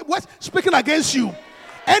prediction of words speaking against you.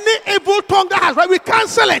 Any evil tongue that has, right, we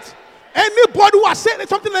cancel it. Anybody who has said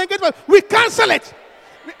something against us, we cancel it.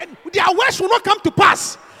 Their words will not come to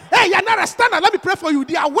pass. Hey, you're not a standard. Let me pray for you.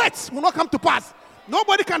 Their words will not come to pass.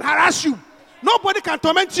 Nobody can harass you. Nobody can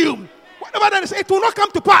torment you. Whatever that is, it will not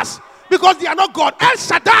come to pass. Because they are not God. El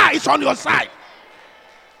Shaddai is on your side.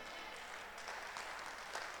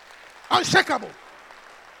 Unshakable.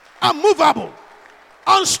 Unmovable.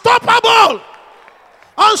 Unstoppable.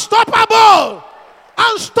 Unstoppable.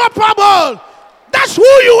 Unstoppable. That's who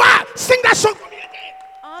you are. Sing that song for me again.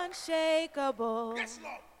 Unshakable. Yes,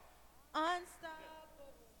 Lord. Unstoppable.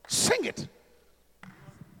 Sing it.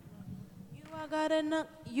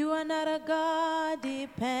 You are not a God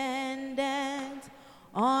dependent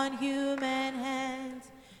on human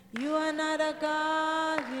hands. You are not a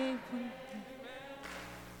God dependent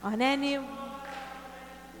on anyone.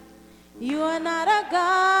 You are not a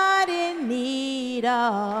God in need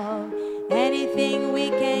of anything we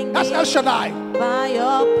can That's give El Shaddai. by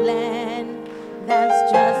your plan.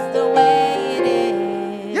 That's just the way it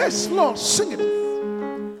is. Yes, Lord, sing it.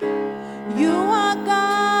 You are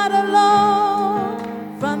God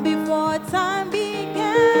alone from before time began.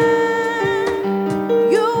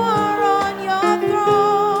 You are on your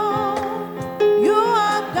throne. You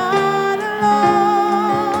are God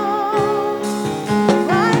alone.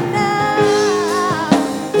 Right now,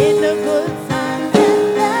 in the good times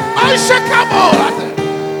and bad, Unshakable.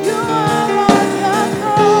 you are on your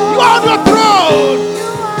throne. You are on your throne. You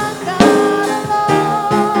are God alone.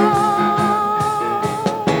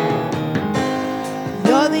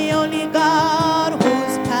 You're the only God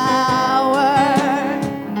whose power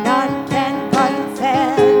none can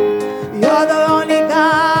contend. You're the only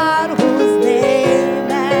God whose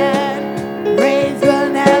name and praise will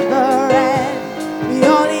never end. The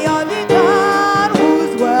only God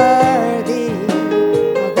who's worthy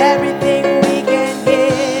of everything we can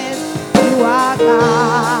give. You are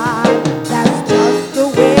God. That's just the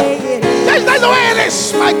way it is. That's the way it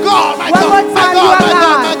is. My God, my One God, more my time, God, you are my God,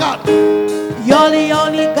 God. my God. You're the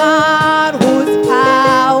only God whose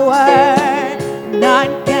power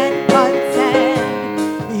none can contend.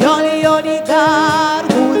 You're the only God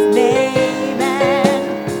whose name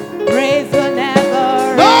and praise will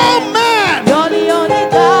never No end. man. You're the only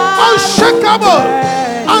God Unshakable. who's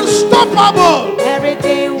worthy. Unstoppable.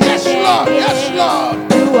 Everything we Yes, can Lord. give. Yes, Lord.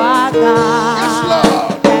 You are God. Yes,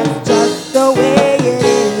 Lord. That's just the way it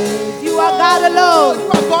is. You are God alone. You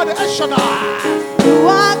are God, El Shaddai. You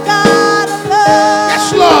are God alone. Yes,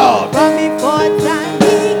 Lord. From before time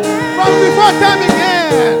began. From before time began,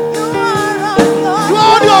 You are on your you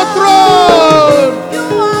are on your throne. You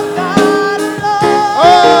are God alone.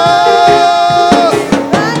 Oh,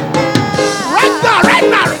 Right now. right now, right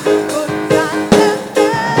now, Good times and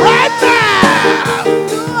bad. right now.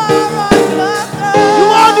 You are on your throne. You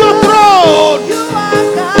are on your throne. You are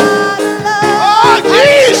God alone. Oh,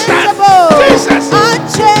 Jesus. Unchangeable. Jesus.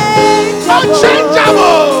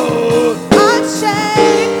 Unchangeable.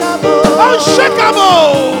 Unchangeable. Unshakable.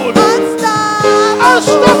 Unshakable. Unstoppable.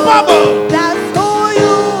 Unstoppable. That's who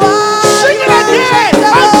you are. Sing it You're again.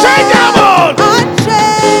 Unchangeable.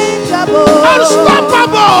 Unchangeable.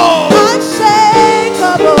 Unstoppable.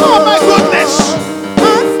 Unshakable. Oh, my goodness.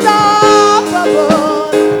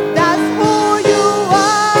 Unstoppable. That's who you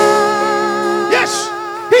are. Yes.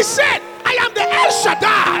 He said, I am the El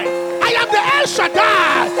Shaddai. I am the El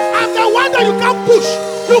Shaddai. I'm the one that you can't push.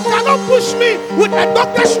 You cannot push me with a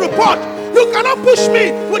doctor's report. You cannot push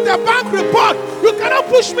me with a bank report. You cannot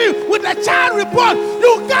push me with a child report.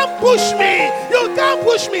 You can't push me. You can't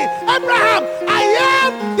push me. Abraham, I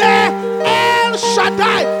am the El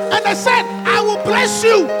Shaddai. And I said, I will bless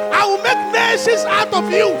you. I will make nations out of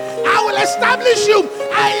you. I will establish you.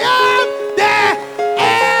 I am the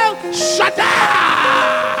El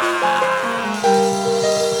Shaddai.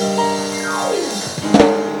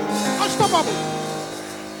 Unstoppable.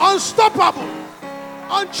 Unstoppable.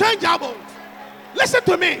 Unchangeable. Listen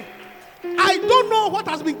to me. I don't know what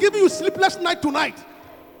has been giving you sleepless night tonight.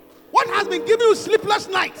 What has been giving you sleepless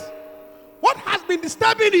night? What has been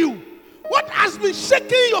disturbing you? What has been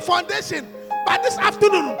shaking your foundation? But this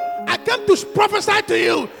afternoon, I came to prophesy to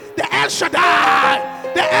you the El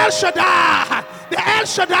Shaddai, the El Shaddai, the El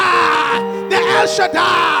Shaddai, the El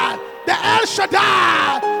Shaddai, the El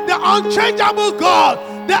Shaddai, the unchangeable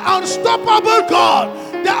God, the unstoppable God,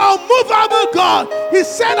 the unmovable God. He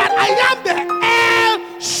said that I am the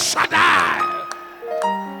El Shaddai.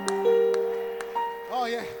 Oh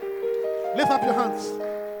yeah. Lift up your hands.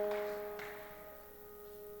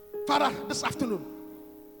 Father, this afternoon,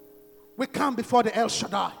 we come before the El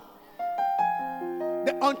Shaddai,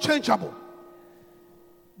 the unchangeable,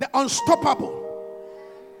 the unstoppable,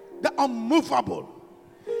 the unmovable.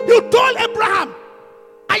 You told Abraham,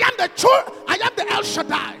 I am the El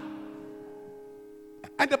Shaddai.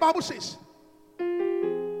 And the Bible says,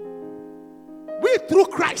 we through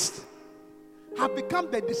Christ have become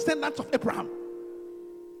the descendants of Abraham.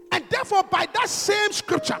 And therefore, by that same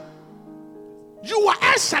scripture, you are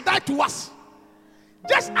El Shaddai to us.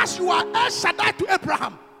 Just as you are El Shaddai to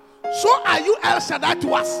Abraham, so are you El Shaddai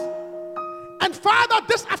to us. And Father,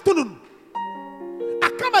 this afternoon, I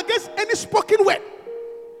come against any spoken word,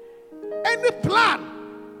 any plan,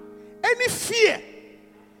 any fear,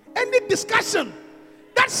 any discussion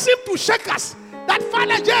that seem to shake us. That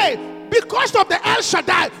Father J, because of the El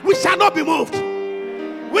Shaddai, we shall not be moved.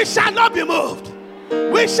 We shall not be moved.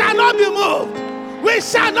 We shall not be moved. We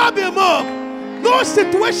shall not be moved. No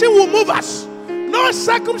situation will move us. No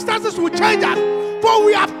circumstances will change us. For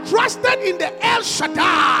we have trusted in the El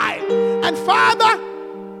Shaddai. And Father,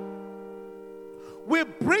 we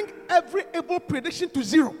bring every evil prediction to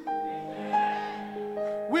zero.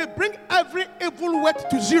 We bring every evil word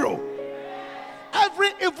to zero.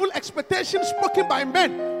 Every evil expectation spoken by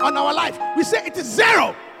men on our life, we say it is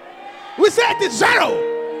zero. We say it is zero.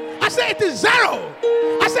 I say it is zero.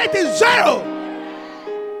 I say it is zero.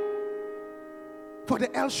 For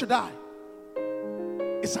the El Shaddai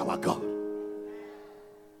is our God.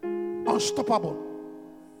 Unstoppable,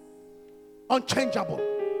 unchangeable,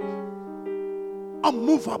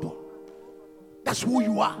 unmovable. That's who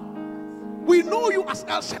you are. We know you as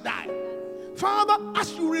El Shaddai. Father,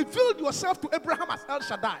 as you revealed yourself to Abraham as El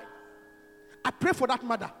Shaddai, I pray for that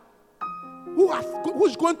mother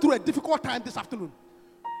who's going through a difficult time this afternoon.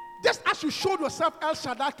 Just as you showed yourself El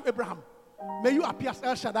Shaddai to Abraham, may you appear as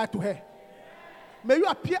El Shaddai to her. May you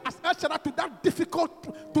appear as El Shaddai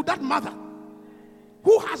to that mother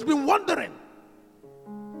who has been wondering.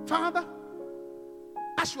 Father,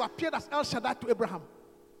 as you appeared as El Shaddai to Abraham,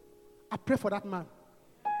 I pray for that man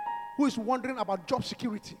who is wondering about job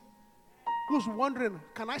security, who's wondering,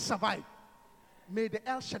 can I survive? May the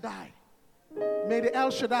El Shaddai, may the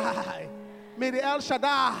El Shaddai, may the El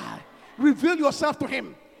Shaddai reveal yourself to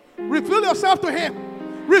him. Reveal yourself to him.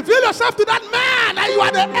 Reveal yourself to that man that you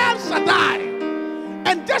are the El Shaddai.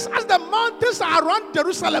 And just as the mountains are around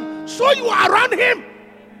Jerusalem, so you are around him.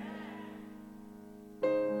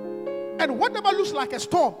 And whatever looks like a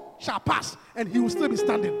storm shall pass, and he will still be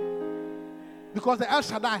standing. Because the El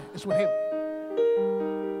Shaddai is with him.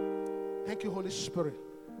 Thank you, Holy Spirit.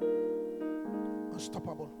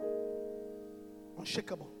 Unstoppable,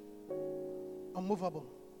 unshakable, unmovable.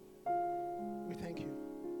 We thank you.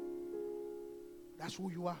 That's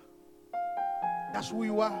who you are. That's who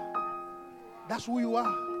you are. That's who you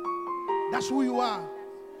are. That's who you are.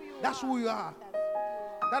 That's who you are.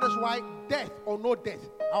 That is why death or no death,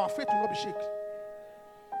 our faith will not be shaken.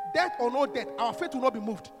 Death or no death, our faith will not be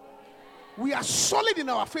moved. We are solid in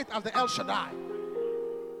our faith as the El Shaddai.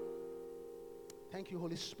 Thank you,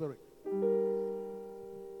 Holy Spirit.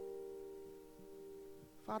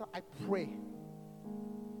 Father, I pray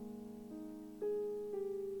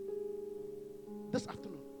this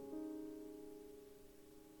afternoon,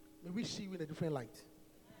 may we see you in a different light.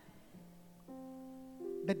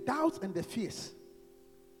 The doubts and the fears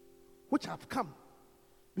which have come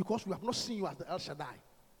because we have not seen you as the El Shaddai,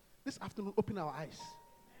 this afternoon, open our eyes.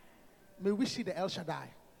 May we see the El Shaddai.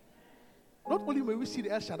 Not only may we see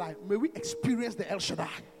the El Shaddai, may we experience the El Shaddai.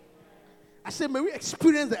 I say, may we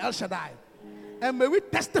experience the El Shaddai. And may we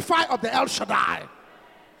testify of the El Shaddai.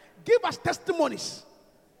 Give us testimonies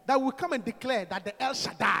that will come and declare that the El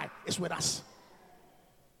Shaddai is with us.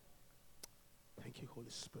 Thank you, Holy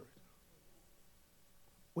Spirit.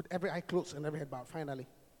 With every eye closed and every head bowed, finally.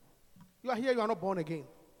 You are here, you are not born again.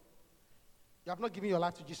 You have not given your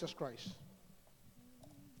life to Jesus Christ.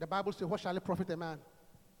 The Bible says, what shall it profit a man?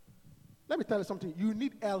 Let me tell you something. You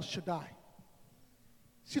need El Shaddai.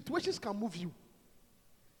 Situations can move you.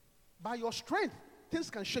 By your strength, things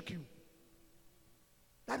can shake you.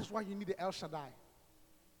 That is why you need the El Shaddai.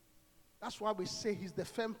 That's why we say he's the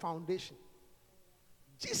firm foundation.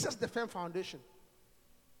 Jesus, the firm foundation.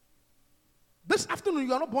 This afternoon,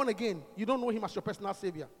 you are not born again. You don't know him as your personal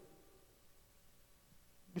savior.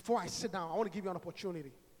 Before I sit down, I want to give you an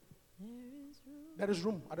opportunity. There is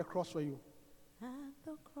room at the cross for you.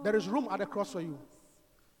 There is room at the cross for you.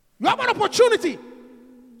 You have an opportunity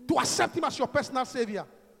to accept him as your personal savior.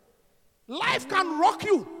 Life can rock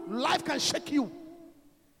you. Life can shake you.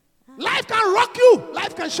 Life can rock you.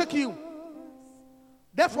 Life can shake you.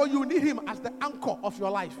 Therefore, you need him as the anchor of your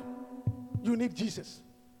life. You need Jesus.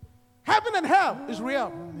 Heaven and hell is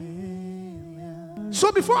real.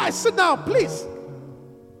 So before I sit down, please,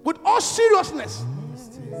 with all seriousness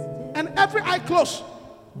and every eye closed,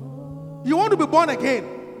 you want to be born again.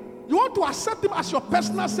 You want to accept him as your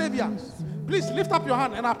personal savior. Please lift up your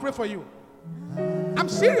hand and I'll pray for you. I'm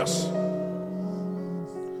serious.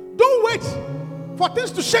 Don't wait for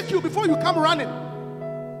things to shake you before you come running.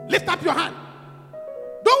 Lift up your hand.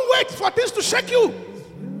 Don't wait for things to shake you.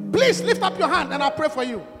 Please lift up your hand and I'll pray for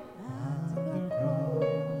you.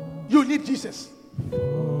 You need Jesus.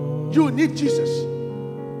 You need Jesus.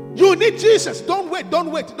 You need Jesus. Don't wait,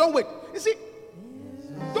 don't wait, don't wait. You see,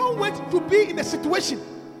 don't wait to be in a situation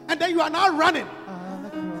and then you are now running.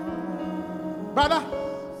 Brother,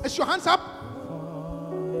 is your hands up?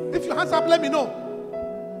 If your hands up, let me know.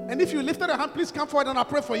 And if you lifted your hand, please come forward and I'll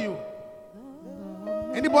pray for you.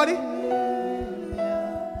 Anybody?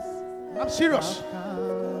 I'm serious.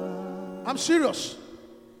 I'm serious.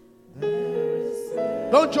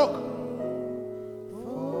 Don't joke.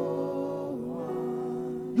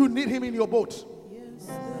 You need him in your boat.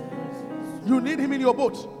 You need him in your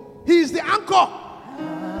boat. He is the anchor.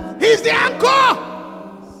 He is the anchor.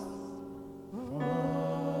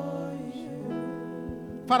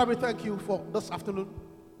 Father, we thank you for this afternoon.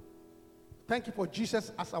 Thank you for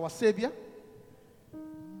Jesus as our Savior,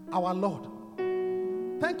 our Lord.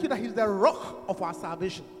 Thank you that he's the rock of our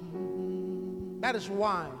salvation. That is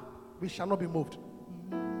why we shall not be moved.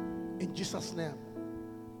 In Jesus' name,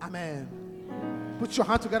 amen. Put your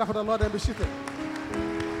hand together for the Lord and be seated.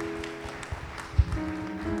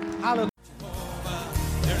 Hallelujah.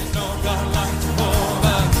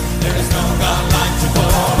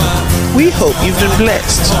 We hope you've been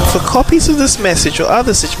blessed. For copies of this message or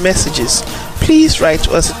other such messages, please write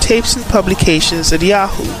to us at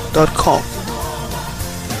tapesandpublications@yahoo.com.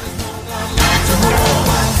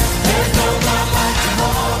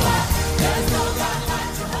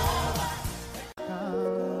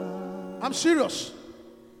 I'm serious.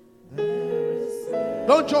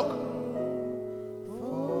 Don't joke.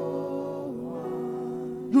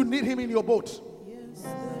 You need him in your boat.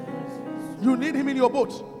 You need him in your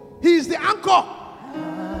boat. He is the anchor.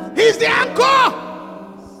 He is the anchor.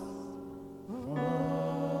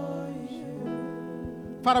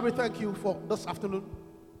 Father, we thank you for this afternoon.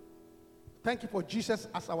 Thank you for Jesus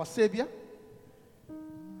as our Savior,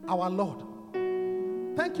 our Lord.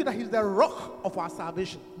 Thank you that he's the rock of our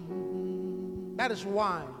salvation. That is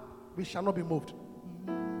why we shall not be moved.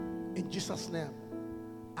 In Jesus' name,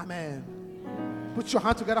 amen. Put your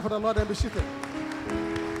hand together for the Lord and be seated.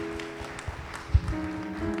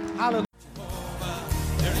 Hallelujah.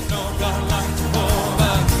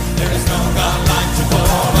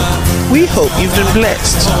 We hope you've been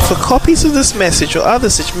blessed. For copies of this message or other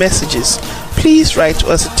such messages, please write to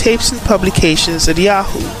us at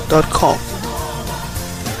tapesandpublications@yahoo.com.